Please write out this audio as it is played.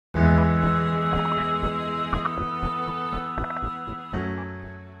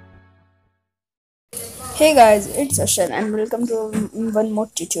Hey guys, it's Ashar and welcome to one more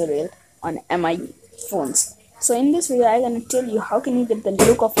tutorial on MI phones. So in this video, I'm gonna tell you how can you get the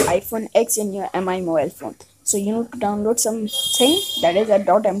look of iPhone X in your MI mobile phone. So you need to download something that is a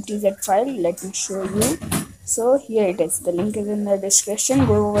 .mtz file. Let me show you. So here it is. The link is in the description.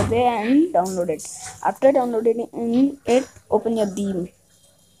 Go over there and download it. After downloading it, open your theme.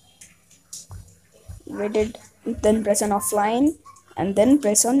 Wait it, then press on offline and then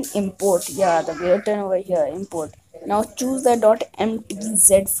press on import. Yeah, the button over here, import. Now choose the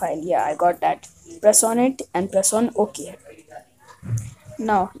 .mtz file. Yeah, I got that. Press on it and press on OK.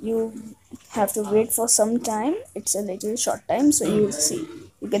 Now you have to wait for some time. It's a little short time, so you will see.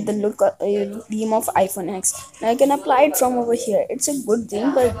 You get the look theme of iPhone X. Now I can apply it from over here. It's a good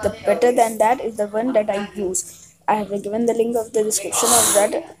theme, but the better than that is the one that I use. I have given the link of the description of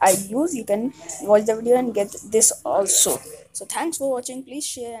that I use. You can watch the video and get this also. So thanks for watching. Please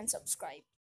share and subscribe.